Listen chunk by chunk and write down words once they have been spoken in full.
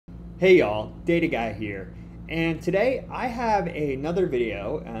Hey y'all, Data Guy here, and today I have another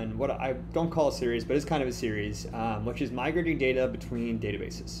video, and what I don't call a series, but it's kind of a series, which is migrating data between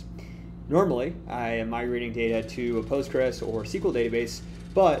databases. Normally, I am migrating data to a Postgres or SQL database,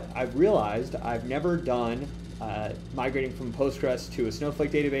 but I've realized I've never done migrating from Postgres to a Snowflake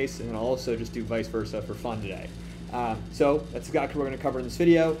database, and I'll also just do vice versa for fun today. So that's exactly what we're going to cover in this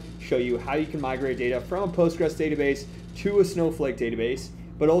video, show you how you can migrate data from a Postgres database to a Snowflake database,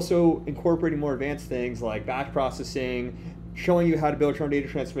 but also incorporating more advanced things like batch processing, showing you how to build your own data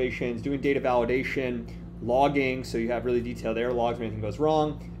transformations, doing data validation, logging, so you have really detailed error logs when anything goes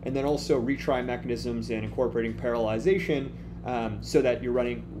wrong, and then also retry mechanisms and incorporating parallelization so that you're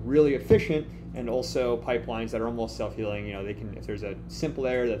running really efficient, and also pipelines that are almost self-healing. You know, they can, if there's a simple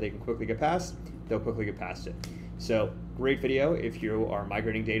error that they can quickly get past, they'll quickly get past it. So great video if you are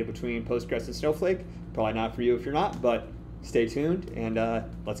migrating data between Postgres and Snowflake. Probably not for you if you're not, but stay tuned and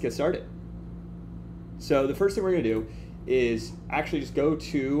let's get started. So the first thing we're going to do is actually just go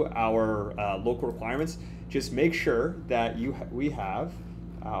to our local requirements. Just make sure that we have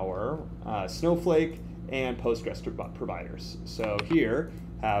our Snowflake and Postgres providers. So here,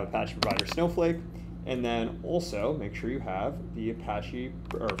 have Apache provider Snowflake, and then also make sure you have the Apache,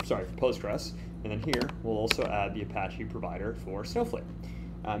 for Postgres, and then here we'll also add the Apache provider for Snowflake.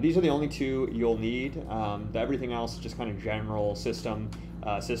 These are the only two you'll need. Everything else is just kind of general system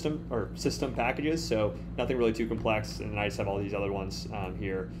packages, so nothing really too complex. And I just have all these other ones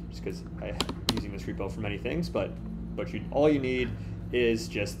here just because I'm using this repo for many things. But all you need is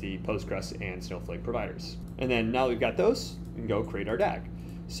just the Postgres and Snowflake providers. And then now that we've got those, we can go create our DAG.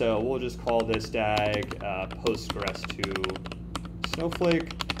 So we'll just call this DAG Postgres to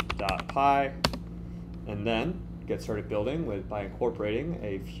Snowflake.py, and then get started building by incorporating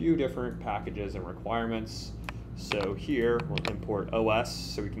a few different packages and requirements. So here we'll import OS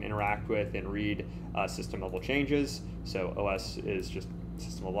so we can interact with and read system level changes. So OS is just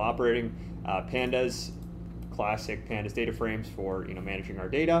system level operating. Pandas, classic Pandas data frames for managing our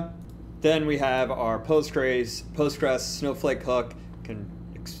data. Then we have our Postgres Snowflake hook.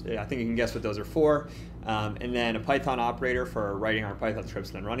 I think you can guess what those are for. And then a Python operator for writing our Python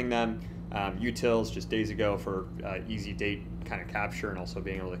scripts and then running them. Utils just days ago for easy date kind of capture and also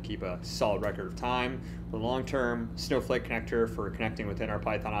being able to keep a solid record of time. For long term, Snowflake connector for connecting within our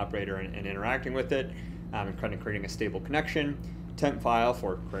Python operator and interacting with it, and kind of creating a stable connection. Temp file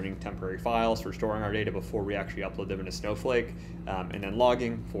for creating temporary files for storing our data before we actually upload them into Snowflake, and then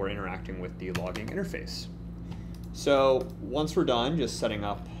logging for interacting with the logging interface. So once we're done just setting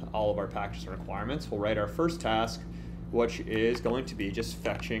up all of our packages and requirements, we'll write our first task, which is going to be just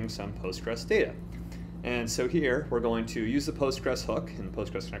fetching some Postgres data. And so here we're going to use the Postgres hook and the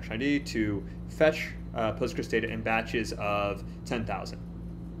Postgres connection ID to fetch Postgres data in batches of 10,000.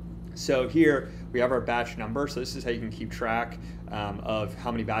 So here we have our batch number. So this is how you can keep track of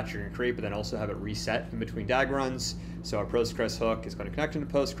how many batches you're going to create, but then also have it reset in between DAG runs. So our Postgres hook is going to connect into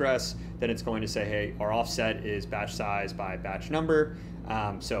Postgres. Then it's going to say, hey, our offset is batch size by batch number.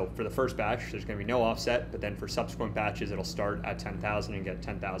 So for the first batch, there's going to be no offset, but then for subsequent batches, it'll start at 10,000 and get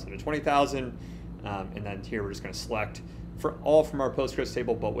 10,000 to 20,000. And then here we're just going to select for all from our Postgres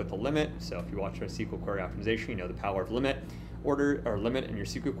table, but with a limit. So if you watch our SQL query optimization, you know the power of limit order or limit in your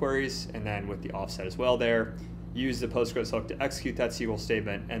SQL queries, and then with the offset as well there. Use the Postgres hook to execute that SQL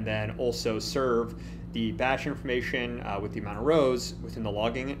statement, and then also serve the batch information with the amount of rows within the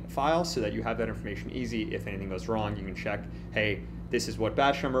logging file so that you have that information easy. If anything goes wrong, you can check, hey, this is what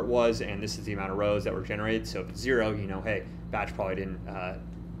batch number it was, and this is the amount of rows that were generated. So if it's 0, you know, hey, batch probably didn't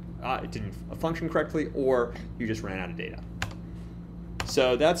function correctly, or you just ran out of data.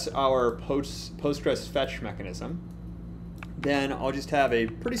 So that's our Postgres fetch mechanism. Then I'll just have a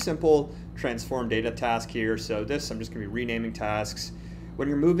pretty simple transform data task here. So this, I'm just going to be renaming tasks. When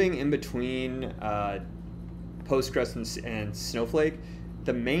you're moving in between Postgres and Snowflake,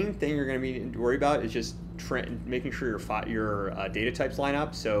 the main thing you're going to need to worry about is just making sure your data types line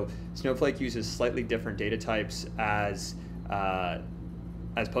up. So Snowflake uses slightly different data types as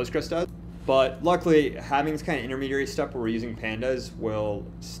Postgres does. But luckily, having this kind of intermediary step where we're using pandas will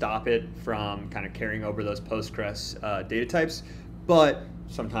stop it from kind of carrying over those Postgres data types. But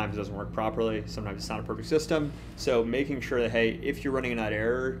sometimes it doesn't work properly. Sometimes it's not a perfect system. So making sure that, hey, if you're running an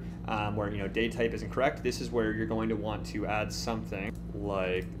error where data type isn't correct, this is where you're going to want to add something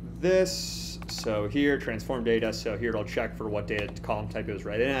like this. So here, transform data. So here it'll check for what data column type it was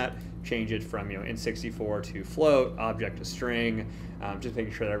right in at. Change it from int64 to float, object to string, just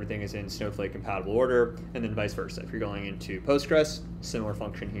making sure that everything is in Snowflake compatible order, and then vice versa. If you're going into Postgres, similar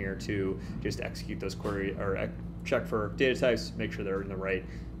function here to just execute those query or check for data types, make sure they're in the right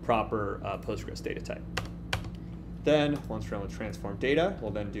proper Postgres data type. Then, once we're done with transform data,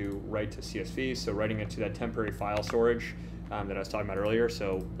 we'll then do write to CSV, so writing it to that temporary file storage that I was talking about earlier.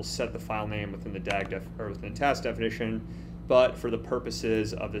 So we'll set the file name within the within the task definition, but for the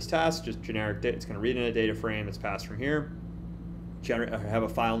purposes of this task, just generic data. It's going to read in a data frame that's passed from here. Have a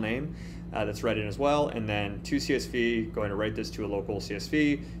file name that's read in as well, and then to CSV, going to write this to a local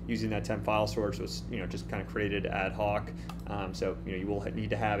CSV using that temp file storage. So it's just kind of created ad hoc. So you will need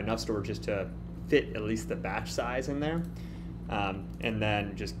to have enough storage just to fit at least the batch size in there, and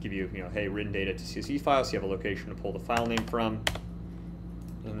then just give you hey, written data to CSV file, so you have a location to pull the file name from.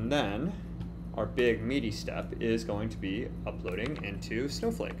 And then our big meaty step is going to be uploading into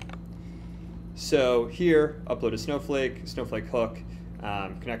Snowflake. So here, upload to Snowflake, Snowflake hook,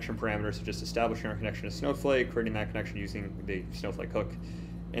 connection parameters, so just establishing our connection to Snowflake, creating that connection using the Snowflake hook,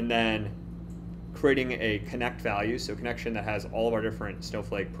 and then creating a connect value, so connection that has all of our different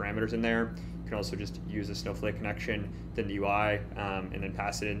Snowflake parameters in there. You can also just use a Snowflake connection within the UI and then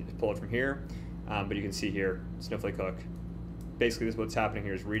pass it in, pull it from here. But you can see here, Snowflake hook. Basically, this is what's happening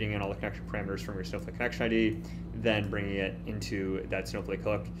here is reading in all the connection parameters from your Snowflake connection ID, then bringing it into that Snowflake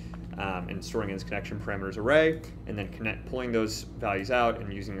hook and storing in this connection parameters array, and then pulling those values out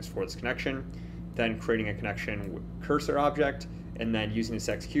and using this for this connection, then creating a connection cursor object, and then using this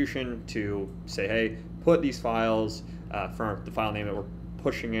execution to say, hey, put these files from the file name that we're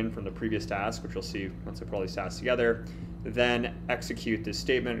pushing in from the previous task, which you'll see once I put all these tasks together, then execute this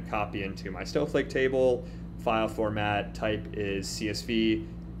statement, copy into my Snowflake table, file format type is CSV,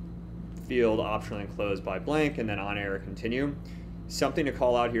 field optionally enclosed by blank, and then on error continue. Something to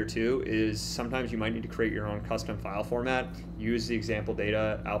call out here too is sometimes you might need to create your own custom file format. Use the example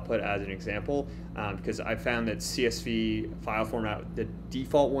data output as an example, because I've found that CSV file format, the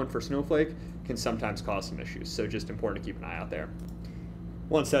default one for Snowflake, can sometimes cause some issues. So just important to keep an eye out there.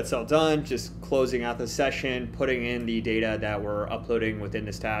 Once that's all done, just closing out the session, putting in the data that we're uploading within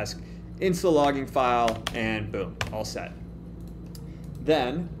this task into the logging file, and boom, all set.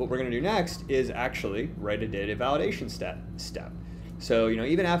 Then what we're going to do next is actually write a data validation step. So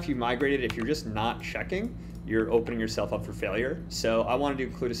even after you migrated, if you're just not checking, you're opening yourself up for failure. So I wanted to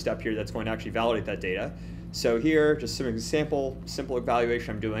include a step here that's going to actually validate that data. So here, just some simple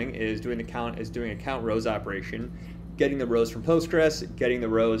evaluation I'm doing is doing a count rows operation, getting the rows from Postgres, getting the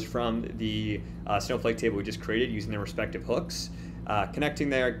rows from the Snowflake table we just created using their respective hooks, connecting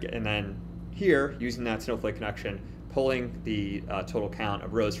there, and then here, using that Snowflake connection, pulling the total count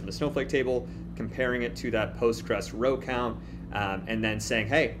of rows from the Snowflake table, comparing it to that Postgres row count, and then saying,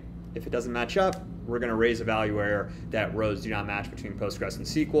 hey, if it doesn't match up, we're going to raise a value where that rows do not match between Postgres and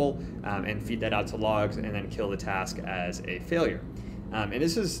SQL, and feed that out to logs, and then kill the task as a failure. And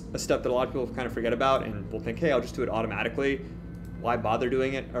this is a step that a lot of people kind of forget about and will think, hey, I'll just do it automatically. Why bother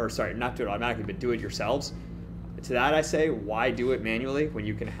doing it? Or sorry, not do it automatically, but do it yourselves. To that I say, why do it manually when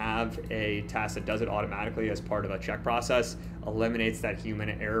you can have a task that does it automatically as part of a check process, eliminates that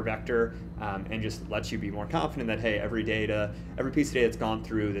human error vector, and just lets you be more confident that, hey, every piece of data that's gone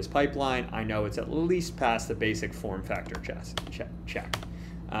through this pipeline, I know it's at least past the basic form factor check.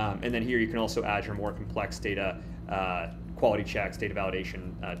 And then here you can also add your more complex data quality checks, data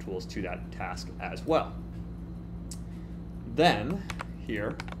validation tools to that task as well. Then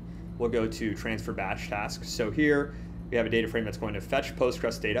here, we'll go to transfer batch tasks. So here we have a data frame that's going to fetch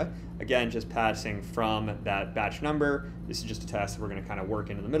Postgres data. Again, just passing from that batch number. This is just a task that we're going to kind of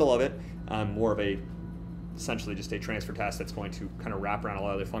work into the middle of it. More of essentially just a transfer task that's going to kind of wrap around a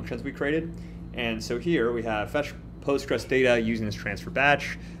lot of the functions we created. And so here we have fetch Postgres data using this transfer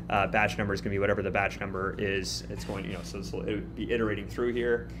batch. Batch number is going to be whatever the batch number is. It's going to, so this will be iterating through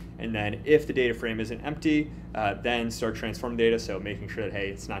here. And then if the data frame isn't empty, then start transform data. So making sure that, hey,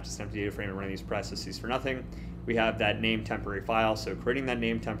 it's not just an empty data frame and running these processes for nothing. We have that named temporary file. So creating that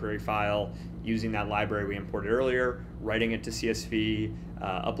named temporary file, using that library we imported earlier, writing it to CSV,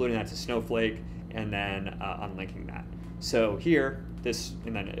 uploading that to Snowflake, and then unlinking that. So here,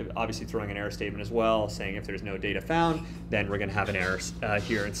 and then obviously throwing an error statement as well, saying if there's no data found, then we're going to have an error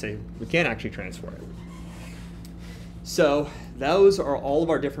here and say we can't actually transfer it. So those are all of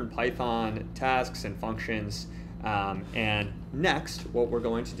our different Python tasks and functions. And next, what we're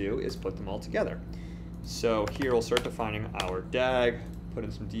going to do is put them all together. So here we'll start defining our DAG, put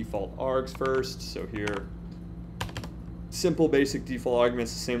in some default args first. So here, simple basic default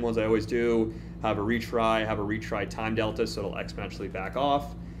arguments, the same ones I always do. Have a retry time delta, so it'll exponentially back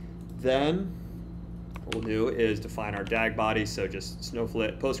off. Then what we'll do is define our DAG body, so just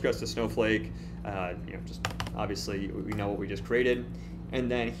Snowflake, Postgres to Snowflake, just obviously we know what we just created. And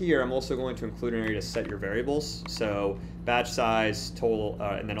then here, I'm also going to include an area to set your variables. So batch size, total,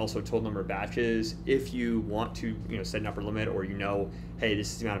 and then also total number of batches. If you want to, set an upper limit, or hey,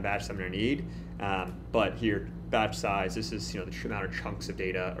 this is the amount of batches I'm going to need. But here, batch size, this is the amount of chunks of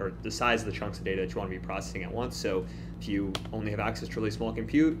data, or the size of the chunks of data that you want to be processing at once. So if you only have access to really small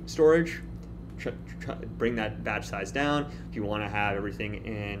compute storage, bring that batch size down. If you want to have everything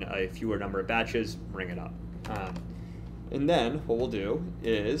in a fewer number of batches, bring it up. And then what we'll do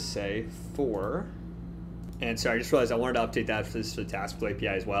is say for, and sorry, I just realized I wanted to update that for the TaskFlow API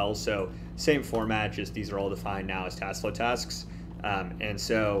as well. So same format, just these are all defined now as TaskFlow tasks. And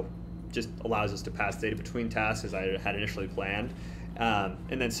so just allows us to pass data between tasks as I had initially planned.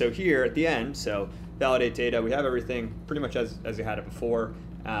 And then so here at the end, so validate data, we have everything pretty much as we had it before.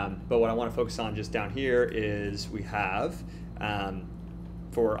 But what I want to focus on just down here is we have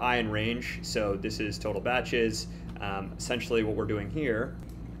for I and range, so this is total batches. Essentially what we're doing here.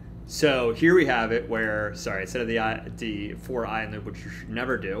 So here we have it where, sorry, instead of the for I in loop, which you should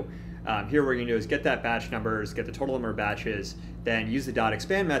never do, here what we're going to do is get that batch numbers, get the total number of batches, then use the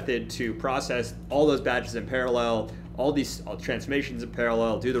 .expand method to process all those batches in parallel, all these transformations in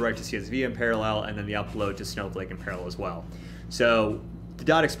parallel, do the write to CSV in parallel, and then the upload to Snowflake in parallel as well. So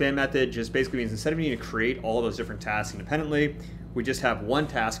the .expand method just basically means instead of needing to create all those different tasks independently, we just have one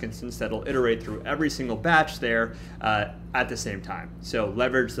task instance that'll iterate through every single batch there at the same time. So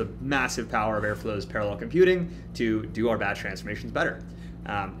leverage the massive power of Airflow's parallel computing to do our batch transformations better.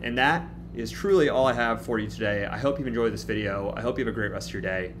 And that is truly all I have for you today. I hope you've enjoyed this video. I hope you have a great rest of your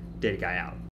day. Data Guy out.